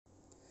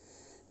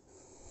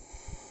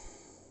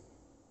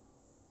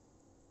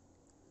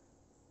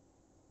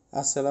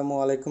আসসালামু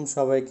আলাইকুম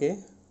সবাইকে।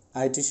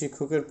 আইটি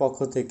শিক্ষকের পক্ষ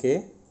থেকে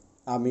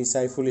আমি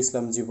সাইফুল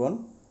ইসলাম জীবন।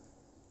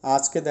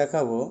 আজকে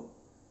দেখাবো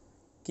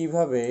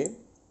কিভাবে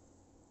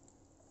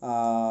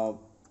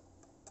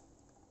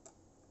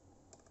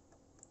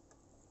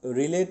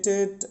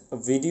রিলেটেড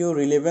ভিডিও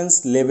রিলেভেন্স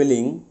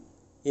লেবেলিং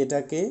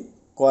এটাকে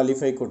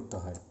কোয়ালিফাই করতে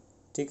হয়।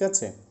 ঠিক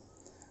আছে,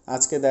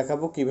 আজকে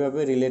দেখাবো কিভাবে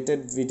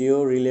রিলেটেড ভিডিও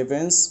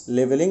রিলেভেন্স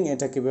লেবেলিং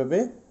এটা কিভাবে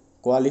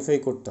কোয়ালিফাই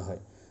করতে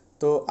হয়।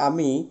 তো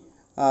আমি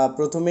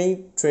প্রথমেই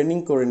ট্রেনিং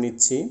করে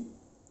নিচ্ছি।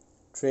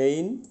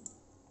 Train,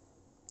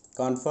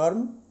 confirm,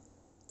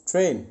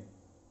 train.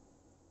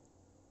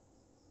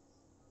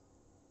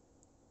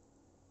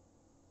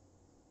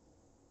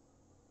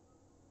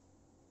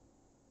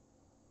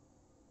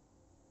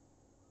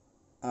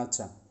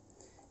 আচ্ছা,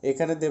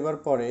 এখানে দেবার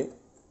পরে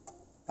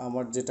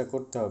আমার যেটা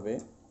করতে হবে,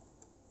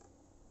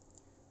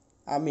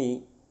 আমি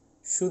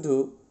শুধু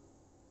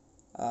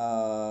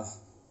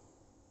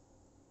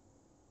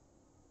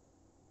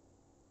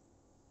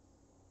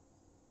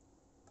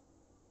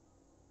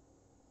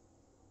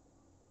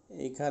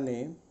এখানে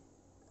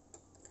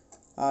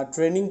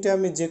ট্রেনিংটা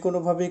আমি যে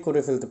কোনোভাবেই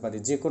করে ফেলতে পারি,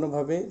 যে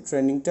কোনোভাবে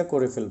ট্রেনিংটা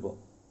করে ফেলবো।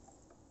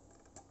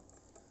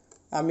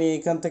 আমি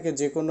এখান থেকে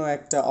যে কোনো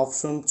একটা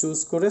অপশন চুজ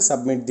করে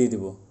সাবমিট দিয়ে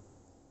দিব।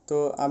 তো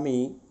আমি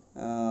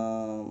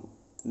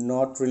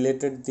নট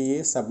রিলেটেড দিয়ে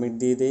সাবমিট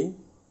দিয়ে দেই।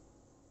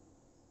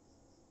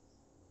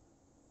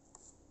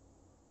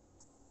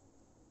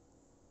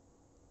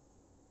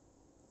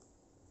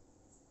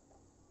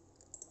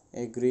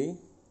 এগ্রি।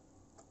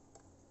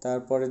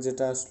 তারপরে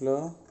যেটা আসলো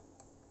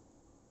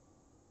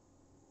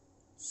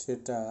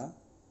সেটা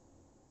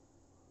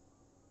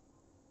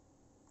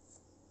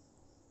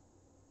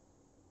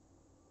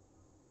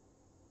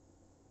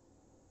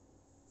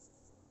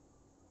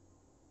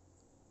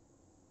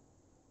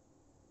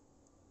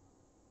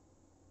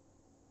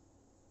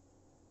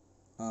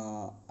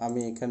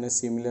আমি এখানে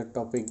সিমিলার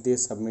টপিক দিয়ে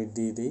সাবমিট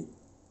দিয়ে দিই।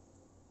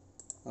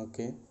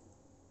 ওকে,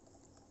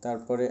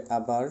 তারপরে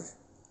আবার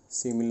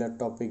সিমিলার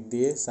টপিক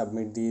দিয়ে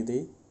সাবমিট দিয়ে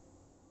দিই।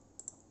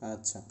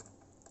 আচ্ছা,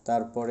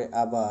 তারপরে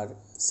আবার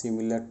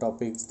সিমিলার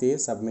টপিকস দিয়ে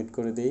সাবমিট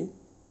করে দিই।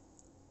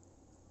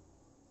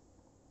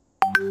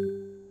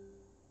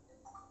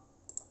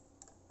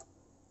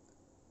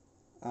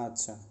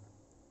 আচ্ছা,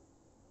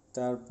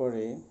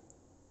 তারপরে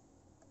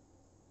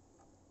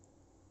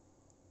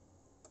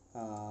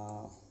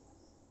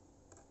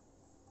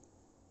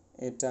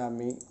এটা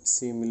আমি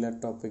সিমিলার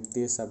টপিক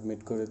দিয়ে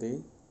সাবমিট করে দিই।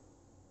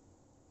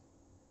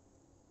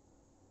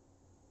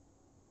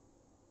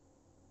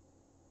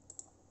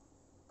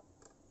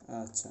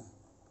 আচ্ছা,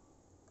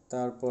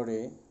 তারপরে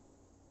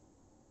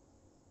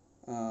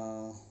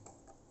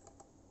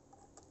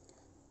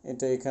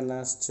এটা এখানে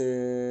আসছে,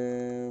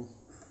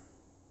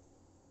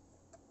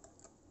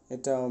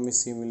 এটা আমি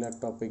সিমিলার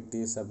টপিক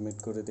দিয়ে সাবমিট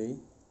করে দিই।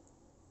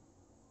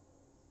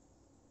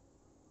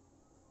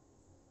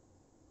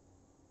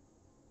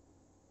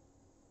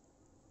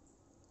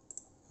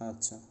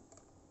 আচ্ছা,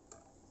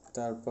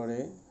 তারপরে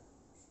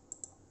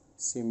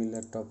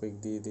সিমিলার টপিক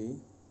দিয়ে দিই।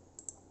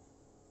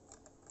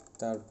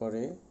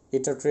 তারপরে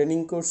এটা ট্রেনিং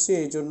করছি,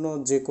 এই জন্য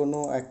যে কোনো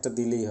একটা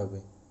দিলেই হবে।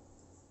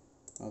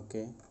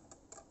 ওকে,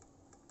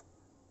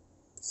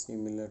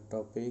 সিমিলার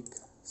টপিক,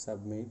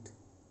 সাবমিট।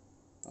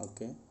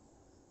 ওকে,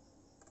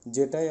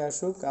 যেটাই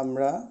আসুক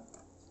আমরা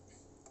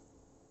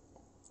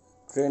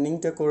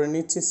ট্রেনিংটা করে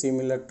নিচ্ছি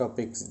সিমিলার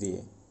টপিকস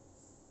দিয়ে।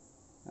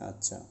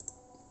 আচ্ছা,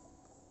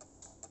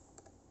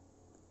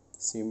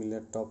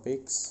 সিমিলার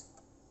টপিকস।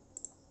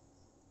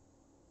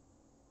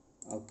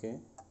 ওকে,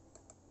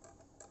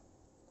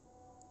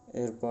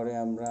 এরপরে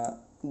আমরা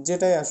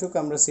যেটাই আসুক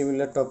আমরা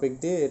সিমিলার টপিক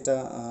দিয়ে এটা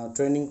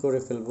ট্রেনিং করে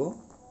ফেলবো।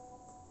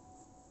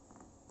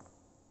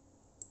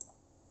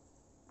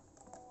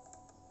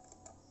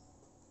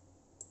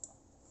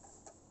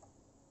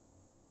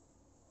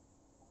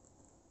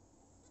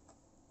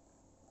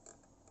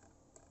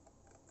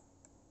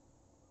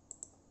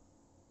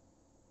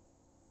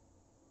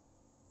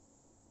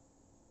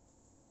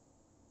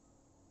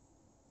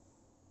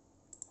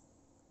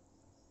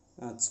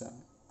 আচ্ছা,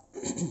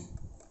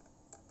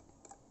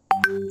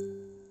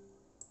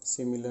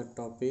 সিমিলার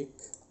টপিক।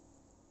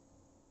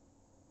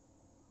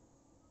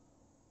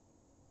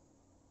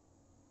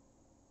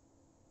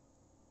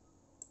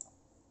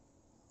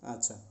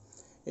 আচ্ছা,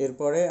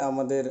 এরপরে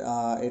আমাদের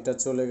এটা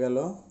চলে গেল,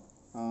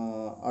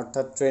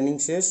 অর্থাৎ ট্রেনিং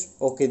শেষ।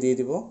 ওকে দিয়ে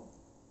দিব।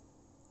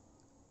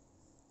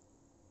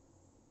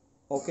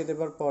 ওকে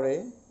দেবার পরে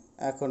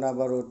এখন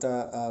আবার ওটা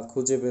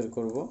খুঁজে বের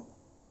করব।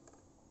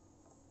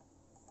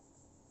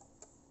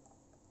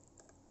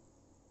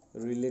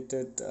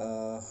 রিলেটেড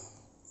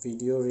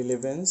ভিডিও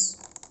রিলেভেন্স,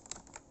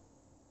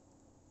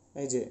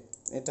 এই যে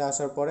এটা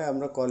আসার পরে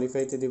আমরা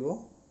কোয়ালিফাইতে দিব।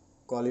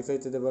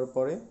 কোয়ালিফাইতে দেবার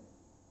পরে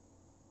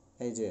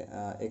এই যে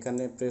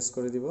এখানে প্রেস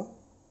করে দিব।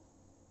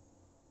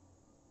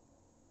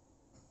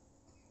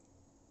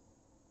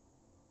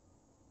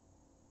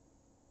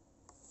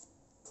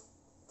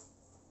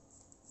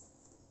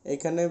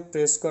 এখানে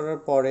প্রেস করার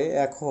পরে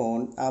এখন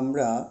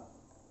আমরা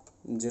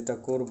যেটা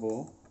করব,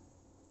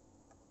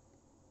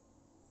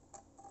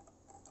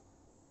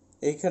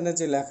 এইখানে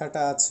যে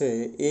লেখাটা আছে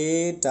এ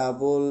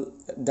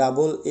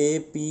ডাবল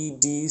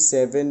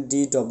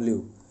APD7DW,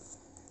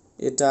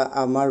 এটা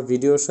আমার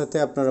ভিডিওর সাথে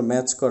আপনারা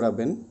ম্যাচ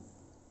করাবেন।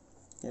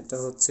 এটা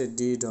হচ্ছে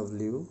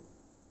DW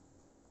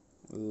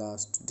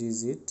লাস্ট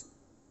ডিজিট।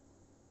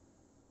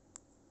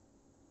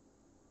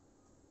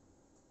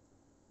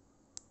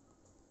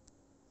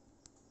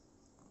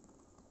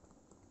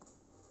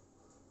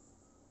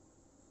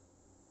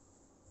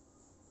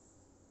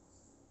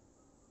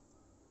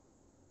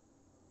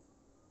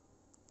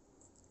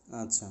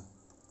 আচ্ছা,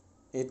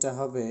 এটা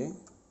হবে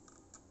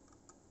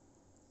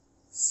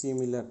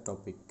সিমিলার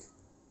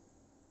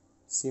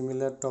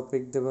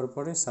টপিক দেওয়ার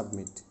পরে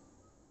সাবমিট।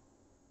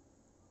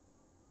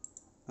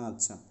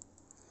 আচ্ছা,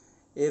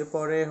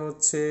 এরপরে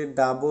হচ্ছে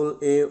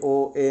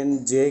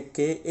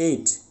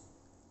AAONJK8,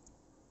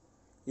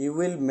 you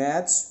will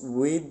match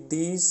with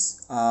these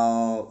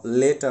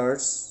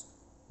letters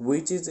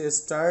which is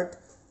start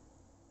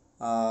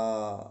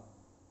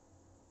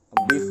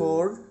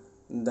before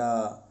the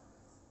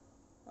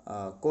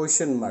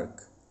question mark.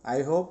 I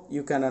hope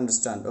you can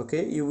understand.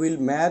 Okay, you will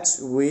match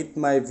with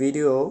my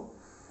video.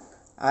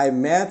 I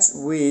match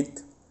with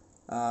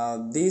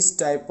this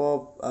type of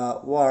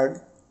word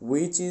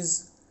which is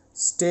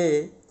stay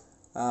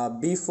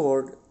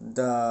before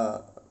the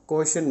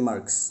question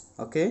marks.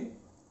 Okay,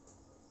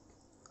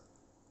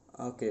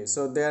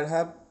 so there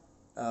have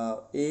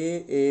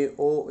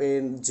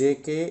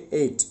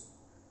AAONJK8.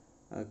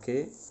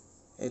 okay,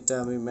 এটা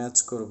আমি match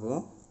করব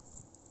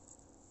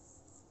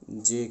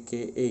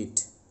JK8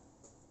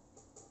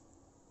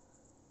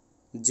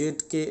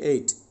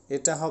 ZK8,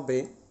 এটা হবে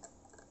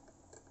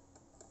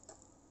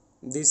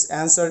this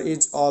answer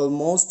is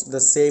almost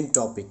the same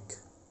topic.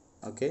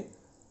 Okay,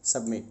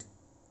 submit.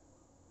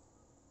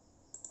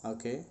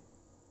 Okay,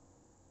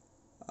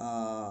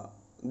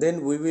 then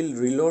we will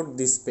reload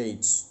this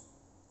page.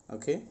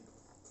 Okay,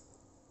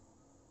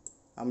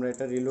 আমরা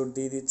এটা reload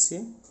দিয়ে দিচ্ছি।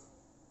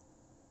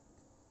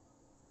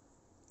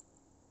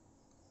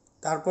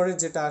 তারপরে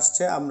যেটা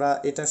আসছে আমরা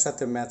এটার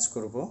সাথে ম্যাচ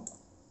করব,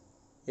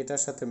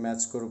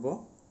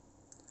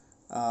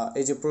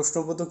 এই যে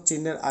প্রশ্নবোধক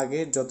চিহ্নের আগে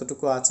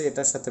যতটুকু আছে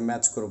এটার সাথে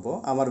ম্যাচ করব।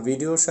 আমার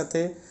ভিডিওর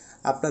সাথে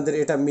আপনাদের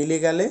এটা মিলে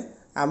গেলে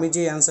আমি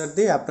যে অ্যান্সার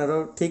দিই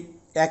আপনারাও ঠিক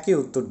একই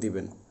উত্তর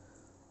দিবেন।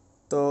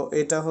 তো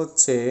এটা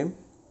হচ্ছে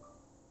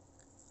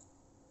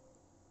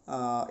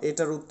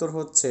এটার উত্তর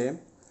হচ্ছে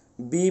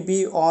BB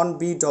on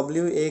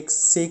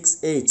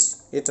BWX6H,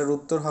 এটার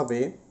উত্তর হবে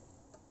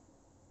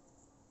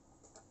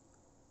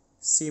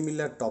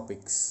সিমিলার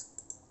টপিকস।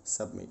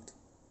 সাবমিট।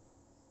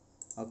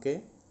 ওকে,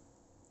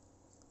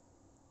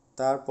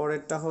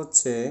 তারপরেরটা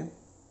হচ্ছে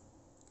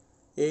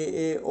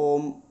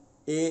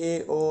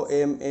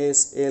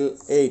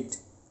AAOMSL8।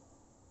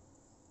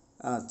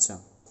 আচ্ছা,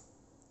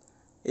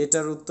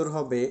 এটার উত্তর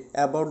হবে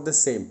about the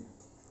same.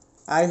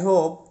 I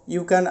hope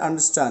you can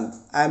understand.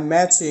 I am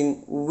matching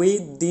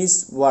with this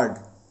word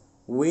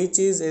which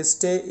is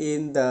stay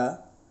in the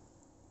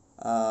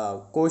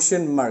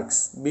question marks,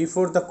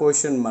 before the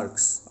question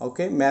marks.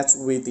 Okay, match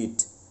with it.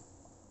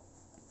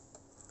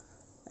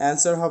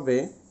 Answer হবে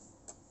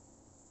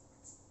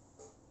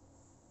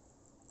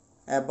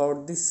about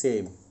the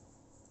same,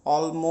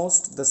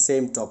 almost the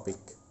same topic.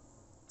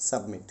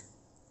 Submit.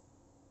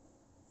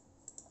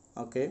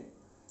 Okay,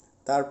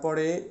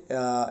 তারপরে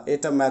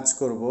এটা match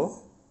করব,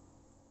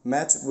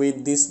 match with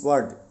this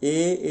word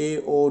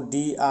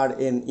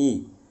AAODRNE.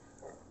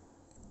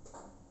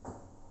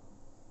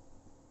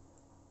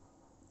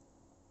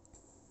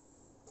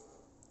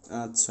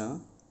 আচ্ছা,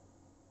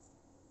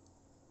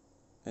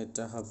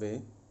 এটা হবে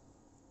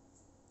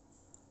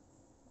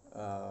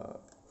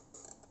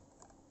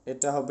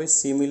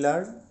similar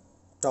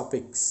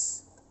topics.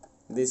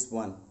 This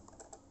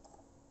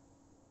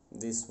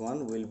one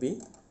will be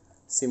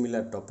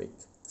similar topic.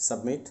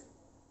 Submit.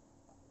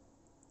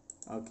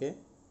 Okay,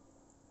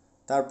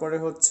 তারপরে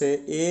হচ্ছে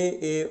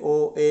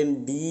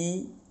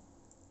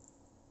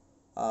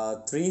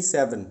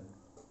AAOND37।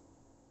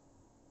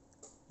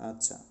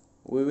 আচ্ছা,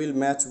 we will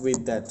match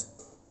with that.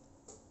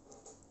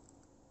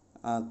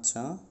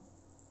 আচ্ছা,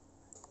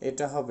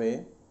 এটা হবে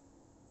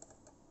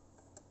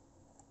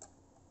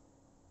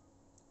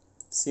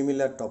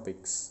similar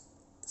topics.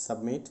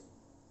 Submit.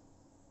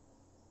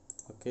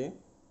 ওকে,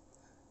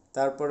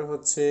 তারপরে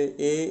হচ্ছে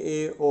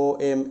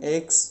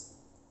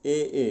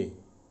AAOMXAA,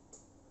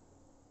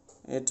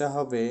 এটা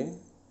হবে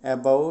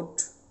অ্যাবাউট,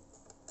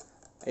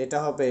 এটা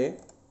হবে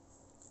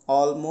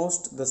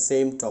almost the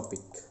same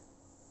topic.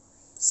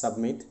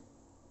 Submit.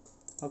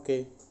 ওকে,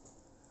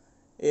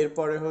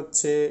 এরপরে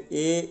হচ্ছে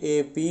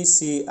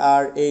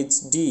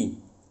AAPCRHD।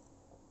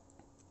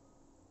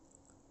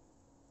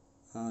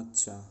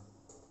 আচ্ছা,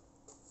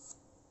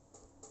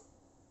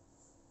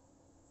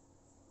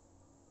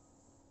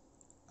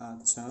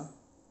 আচ্ছা,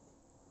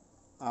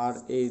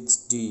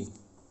 RHD।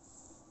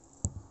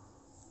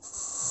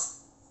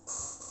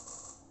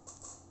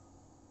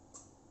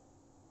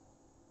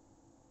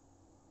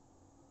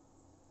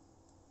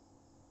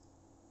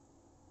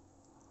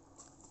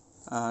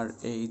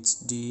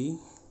 RHD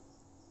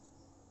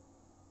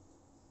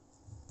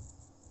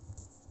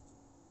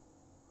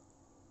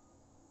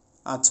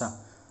আচ্ছা,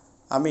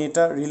 আমি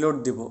এটা রিলোড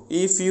দিব।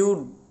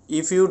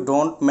 if you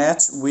don't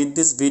match with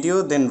this video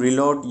then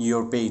reload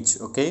your page.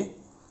 ওকে,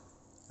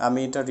 আমি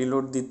এটা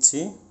রিলোড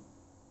দিচ্ছি।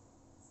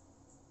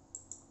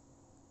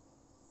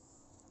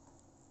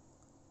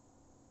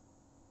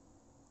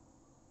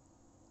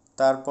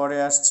 তারপরে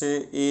আসছে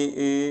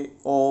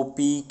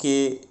AAOPKHB।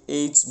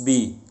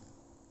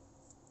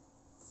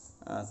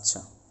 আচ্ছা,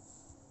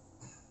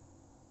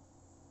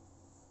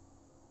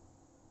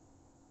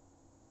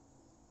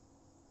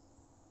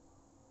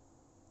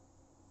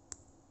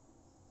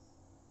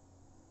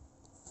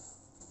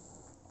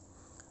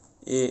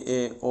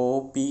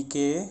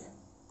 AAOPKHB।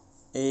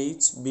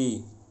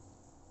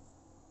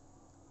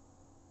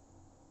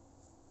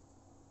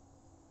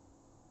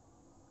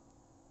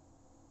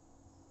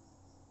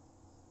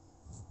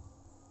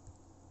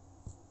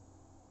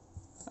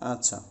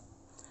 আচ্ছা,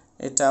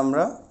 এটা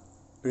আমরা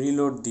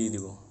রিলোড দিয়ে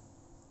দিব।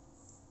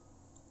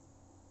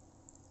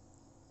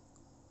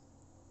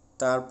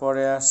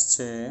 তারপরে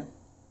আসছে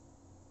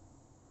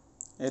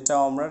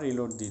এটাও আমরা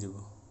রিলোড দিয়ে দিব।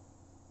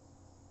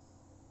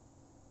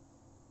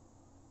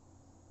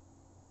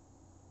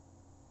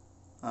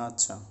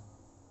 আচ্ছা,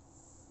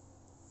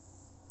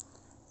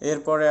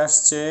 এরপরে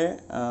আসছে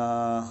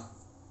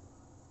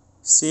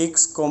 6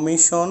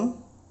 কমিশন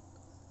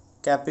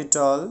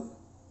ক্যাপিটাল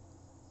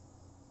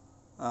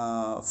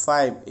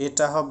 5।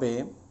 এটা হবে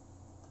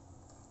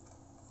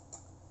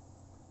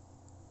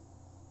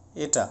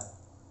এটা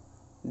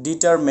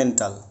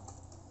ডিটারমেন্টাল।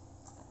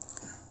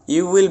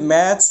 You will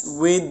match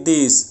with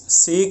this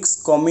 6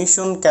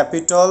 commission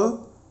capital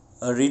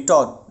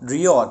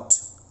RIOT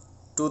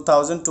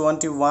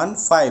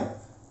 2021-5.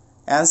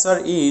 Answer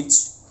is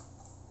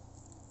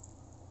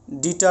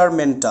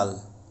determintal.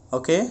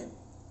 Okay,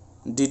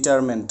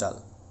 determintal.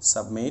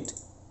 Submit.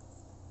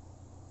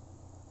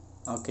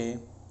 Okay.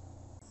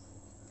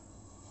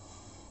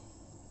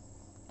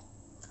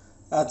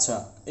 আচ্ছা,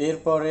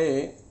 এরপরে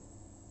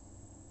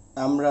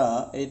আমরা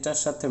এটার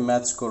সাথে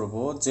ম্যাচ করব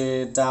যে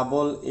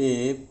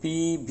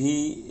AAPVAN,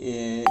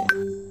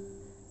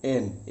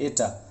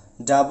 এটা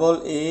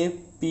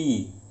AAP,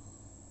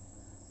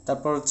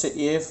 তারপর হচ্ছে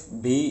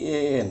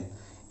FVAN,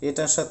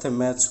 এটার সাথে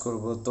ম্যাচ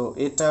করব। তো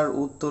এটার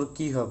উত্তর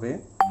কি হবে?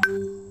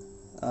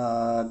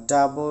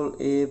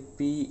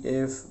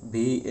 AAPFVAN,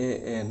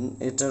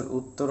 এটার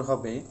উত্তর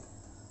হবে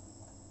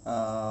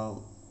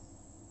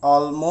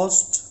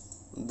অলমোস্ট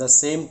দ্য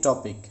সেম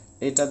টপিক।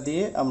 এটা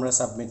দিয়ে আমরা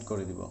সাবমিট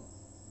করে দিব।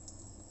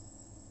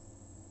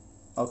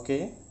 ওকে,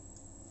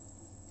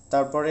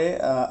 তারপরে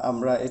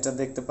আমরা এটা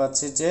দেখতে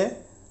পাচ্ছি যে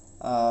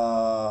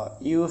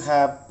you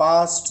have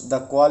passed the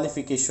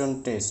qualification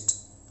test.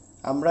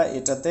 আমরা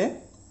এটাতে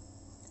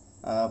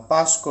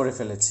পাস করে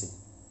ফেলেছি।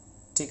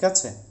 ঠিক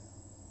আছে,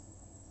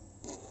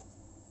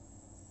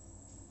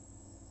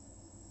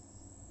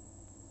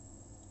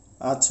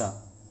 আচ্ছা,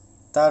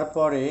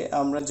 তারপরে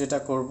আমরা যেটা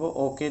করব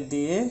ওকে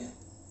দিয়ে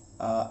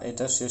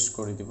এটা শেষ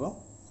করে দিব।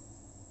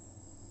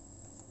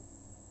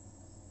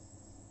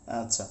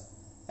 আচ্ছা,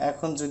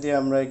 এখন যদি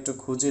আমরা একটু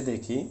খুঁজে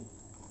দেখি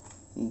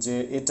যে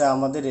এটা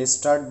আমাদের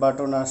স্টার্ট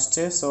বাটন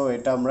আসছে, সো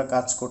এটা আমরা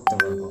কাজ করতে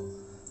পারবো।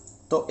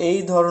 তো এই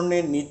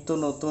ধরনের নিত্য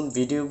নতুন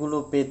ভিডিওগুলো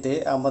পেতে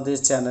আমাদের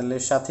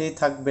চ্যানেলের সাথেই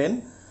থাকবেন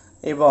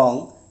এবং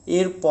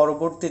এর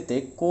পরবর্তীতে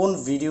কোন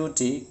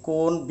ভিডিওটি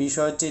কোন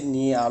বিষয়টি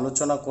নিয়ে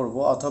আলোচনা করব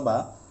অথবা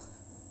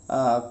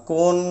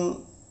কোন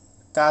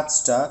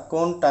কাজটা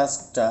কোন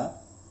টাস্কটা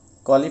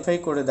কোয়ালিফাই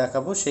করে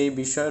দেখাবো সেই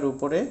বিষয়ের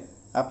উপরে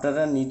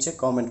আপনারা নিচে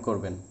কমেন্ট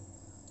করবেন।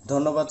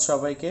 ধন্যবাদ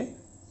সবাইকে,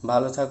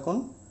 ভালো থাকুন,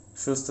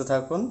 সুস্থ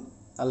থাকুন,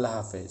 আল্লাহ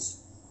হাফেজ।